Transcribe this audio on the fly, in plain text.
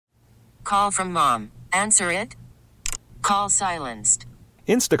Call from mom. Answer it. Call silenced.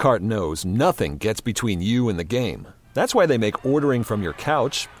 Instacart knows nothing gets between you and the game. That's why they make ordering from your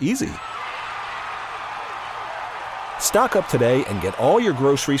couch easy. Stock up today and get all your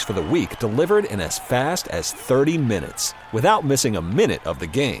groceries for the week delivered in as fast as 30 minutes without missing a minute of the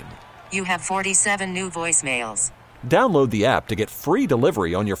game. You have 47 new voicemails. Download the app to get free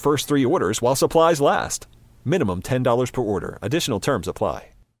delivery on your first 3 orders while supplies last. Minimum $10 per order. Additional terms apply.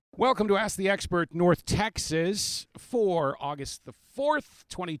 Welcome to Ask the Expert North Texas for August the 4th,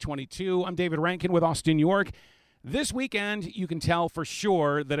 2022. I'm David Rankin with Austin, New York. This weekend, you can tell for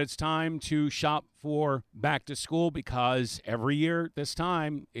sure that it's time to shop for back to school because every year this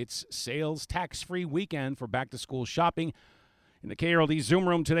time, it's sales tax-free weekend for back to school shopping. In the KRLD Zoom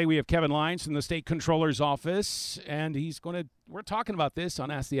room today, we have Kevin Lyons from the State Controller's Office, and we're talking about this on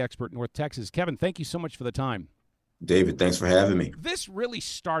Ask the Expert North Texas. Kevin, thank you so much for the time. David, thanks for having me. This really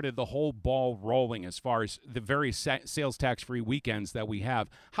started the whole ball rolling as far as the various sales tax-free weekends that we have.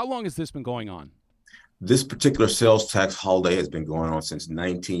 How long has this been going on? This particular sales tax holiday has been going on since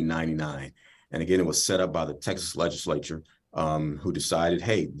 1999. And again, it was set up by the Texas legislature who decided,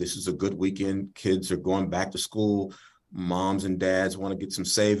 hey, this is a good weekend. Kids are going back to school. Moms and dads want to get some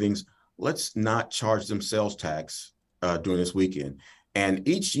savings. Let's not charge them sales tax during this weekend. And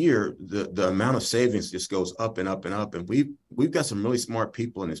each year, the amount of savings just goes up and up and up. And we've got some really smart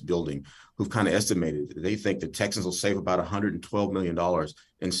people in this building who've kind of estimated. They think that Texans will save about $112 million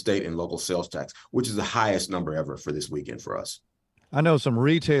in state and local sales tax, which is the highest number ever for this weekend for us. I know some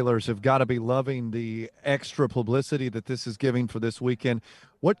retailers have got to be loving the extra publicity that this is giving for this weekend.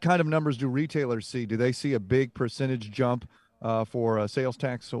 What kind of numbers do retailers see? Do they see a big percentage jump for a sales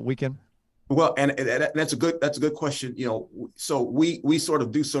tax weekend? Well, and that's a good question. You know, so we sort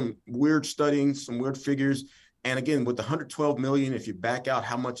of do some weird studying, some weird figures. And again, with the $112 million, if you back out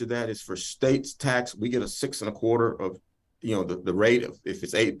how much of that is for state's tax, we get a 6.25% of, you know, the rate of, if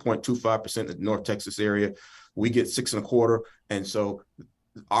it's 8.25% in the North Texas area, we get 6.25%. And so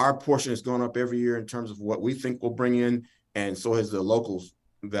our portion is going up every year in terms of what we think we'll bring in. And so has the local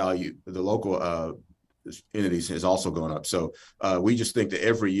value, the local entities has also gone up. So we just think that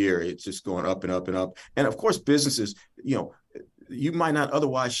every year it's just going up and up and up. And of course, businesses, you know, you might not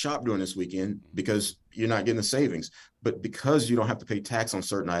otherwise shop during this weekend because you're not getting the savings, but because you don't have to pay tax on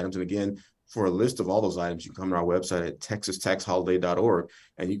certain items. And again, for a list of all those items, you can come to our website at texastaxholiday.org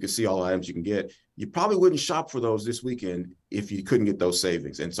and you can see all the items you can get. You probably wouldn't shop for those this weekend if you couldn't get those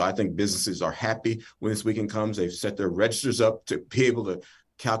savings. And so I think businesses are happy when this weekend comes. They've set their registers up to be able to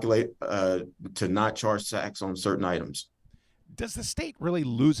calculate to not charge tax on certain items. Does the state really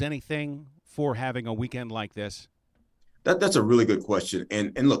lose anything for having a weekend like this? That's a really good question.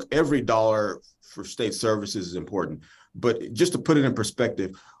 And look, every dollar for state services is important. But just to put it in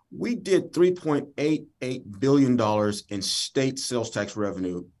perspective, we did $3.88 billion in state sales tax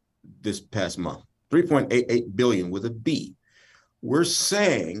revenue this past month, $3.88 billion with a B. We're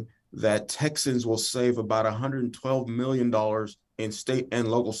saying that Texans will save about $112 million in state and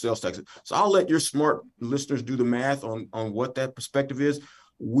local sales taxes. So I'll let your smart listeners do the math on what that perspective is.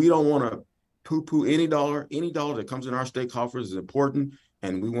 We don't want to poo-poo any dollar that comes in our state coffers is important.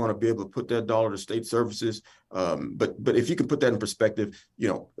 And we want to be able to put that dollar to state services. But if you can put that in perspective, you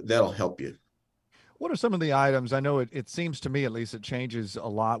know, that'll help you. What are some of the items? I know it seems to me, at least, it changes a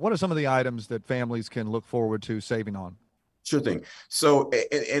lot. What are some of the items that families can look forward to saving on? Sure thing. So,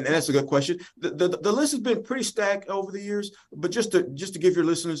 and that's a good question. The list has been pretty stacked over the years, but just to give your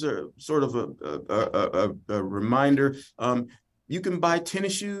listeners a sort of a reminder, you can buy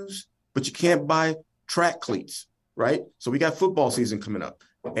tennis shoes, but you can't buy track cleats, right? So we got football season coming up.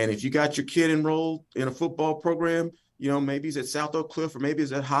 And if you got your kid enrolled in a football program, you know, maybe he's at South Oak Cliff, or maybe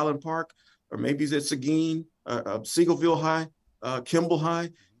he's at Highland Park, or maybe he's at Seguin, Seagoville High, Kimball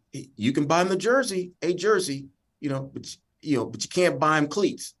High. You can buy him a jersey, but you can't buy them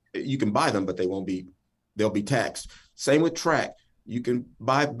cleats. You can buy them, but they'll be taxed. Same with track. You can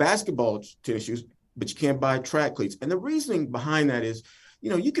buy basketball tennis shoes, but you can't buy track cleats. And the reasoning behind that is, you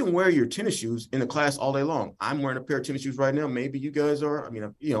know, you can wear your tennis shoes in the class all day long. I'm wearing a pair of tennis shoes right now. Maybe you guys are. I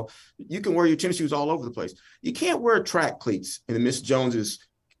mean, you know, you can wear your tennis shoes all over the place. You can't wear track cleats in Miss Jones's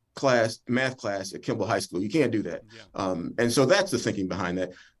math class at Kimball High School. You can't do that. Yeah. And so that's the thinking behind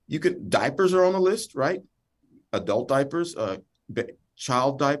that. Diapers are on the list, right? Adult diapers,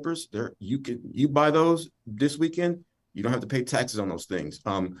 child diapers. You buy those this weekend. You don't have to pay taxes on those things.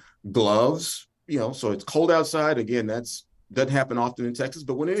 Gloves, you know, so it's cold outside. Again, doesn't happen often in Texas,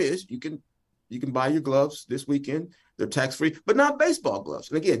 but when it is, you can buy your gloves this weekend. They're tax-free, but not baseball gloves.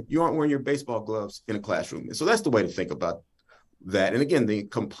 And again, you aren't wearing your baseball gloves in a classroom. And so that's the way to think about that. And again, the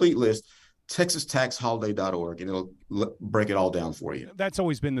complete list texastaxholiday.org, and it'll break it all down for you. That's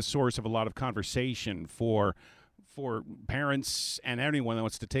always been the source of a lot of conversation for parents and anyone that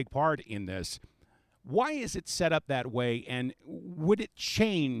wants to take part in this. Why is it set up that way, and would it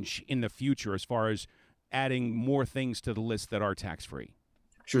change in the future as far as adding more things to the list that are tax-free?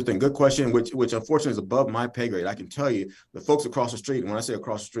 Sure thing. Good question, which unfortunately is above my pay grade. I can tell you the folks across the street, and when I say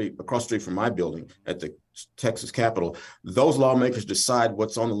across the street from my building at the Texas Capitol, those lawmakers decide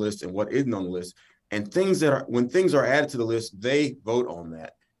what's on the list and what isn't on the list. And when things are added to the list, they vote on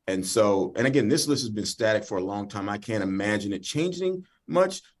that. And again, this list has been static for a long time. I can't imagine it changing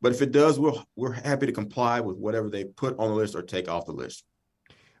much, but if it does, we're happy to comply with whatever they put on the list or take off the list.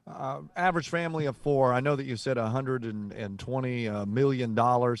 Average family of four. I know that you said $120 million.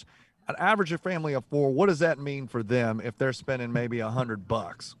 An average family of four, what does that mean for them if they're spending maybe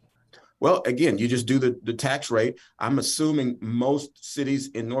 $100? Well, again, you just do the tax rate. I'm assuming most cities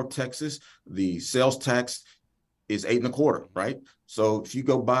in North Texas, the sales tax is 8.25%, right? So if you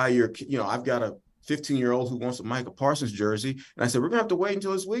go buy I've got a 15-year-old who wants a Micah Parsons jersey, and I said, we're gonna have to wait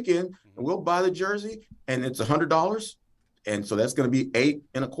until this weekend, and we'll buy the jersey, and it's $100. And so that's going to be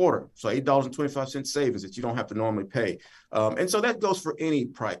 8.25%. So $8.25 savings that you don't have to normally pay. And so that goes for any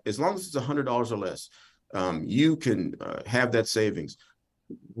price. As long as it's $100 or less, you can have that savings.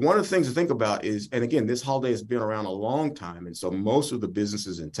 One of the things to think about is, and again, this holiday has been around a long time. And so most of the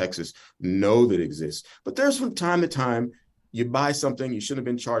businesses in Texas know that it exists. But there's from time to time, you buy something, you shouldn't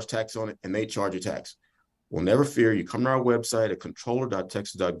have been charged tax on it, and they charge you tax. Well, never fear. You come to our website at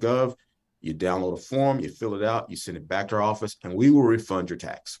controller.texas.gov. You download a form, you fill it out, you send it back to our office, and we will refund your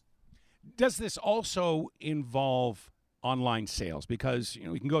tax. Does this also involve online sales? Because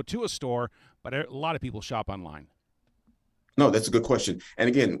we can go to a store, but a lot of people shop online. No, that's a good question. And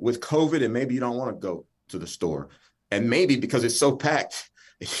again, with COVID, and maybe you don't want to go to the store, and maybe because it's so packed,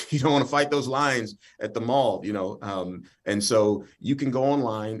 you don't want to fight those lines at the mall, and so you can go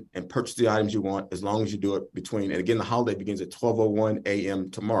online and purchase the items you want as long as you do it and again, the holiday begins at 12:01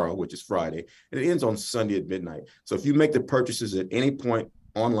 a.m. tomorrow, which is Friday, and it ends on Sunday at midnight. So if you make the purchases at any point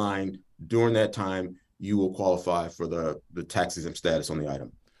online during that time, you will qualify for the tax exempt status on the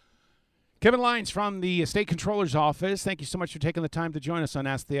item. Kevin Lyons from the State Controller's Office, thank you so much for taking the time to join us on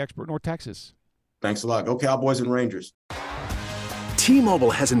Ask the Expert North Texas. Thanks a lot. Go Cowboys and Rangers. T-Mobile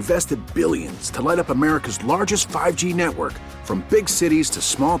has invested billions to light up America's largest 5G network, from big cities to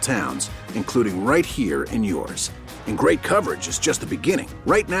small towns, including right here in yours. And great coverage is just the beginning.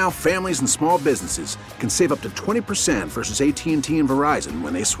 Right now, families and small businesses can save up to 20% versus AT&T and Verizon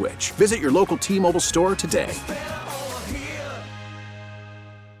when they switch. Visit your local T-Mobile store today.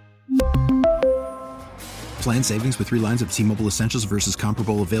 Plan savings with 3 lines of T-Mobile Essentials versus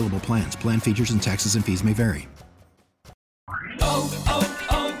comparable available plans. Plan features and taxes and fees may vary.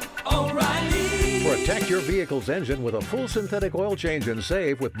 Protect your vehicle's engine with a full synthetic oil change and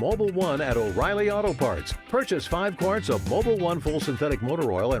save with Mobil 1 at O'Reilly Auto Parts. Purchase 5 quarts of Mobil 1 full synthetic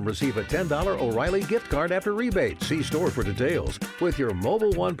motor oil and receive a $10 O'Reilly gift card after rebate. See store for details. With your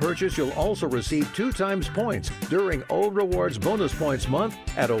Mobil 1 purchase, you'll also receive 2 times points during O Rewards Bonus Points Month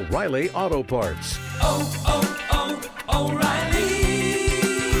at O'Reilly Auto Parts. O'Reilly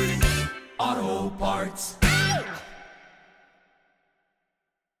Auto Parts.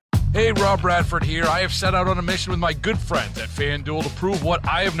 Hey, Rob Bradford here. I have set out on a mission with my good friends at FanDuel to prove what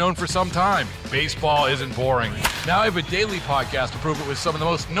I have known for some time. Baseball isn't boring. Now I have a daily podcast to prove it with some of the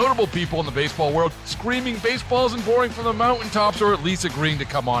most notable people in the baseball world, screaming baseball isn't boring from the mountaintops, or at least agreeing to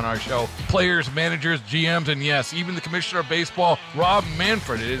come on our show. Players, managers, GMs, and yes, even the commissioner of baseball, Rob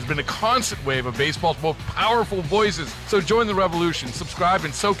Manfred. It has been a constant wave of baseball's most powerful voices. So join the revolution. Subscribe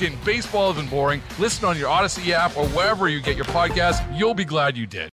and soak in Baseball Isn't Boring. Listen on your Odyssey app or wherever you get your podcasts. You'll be glad you did.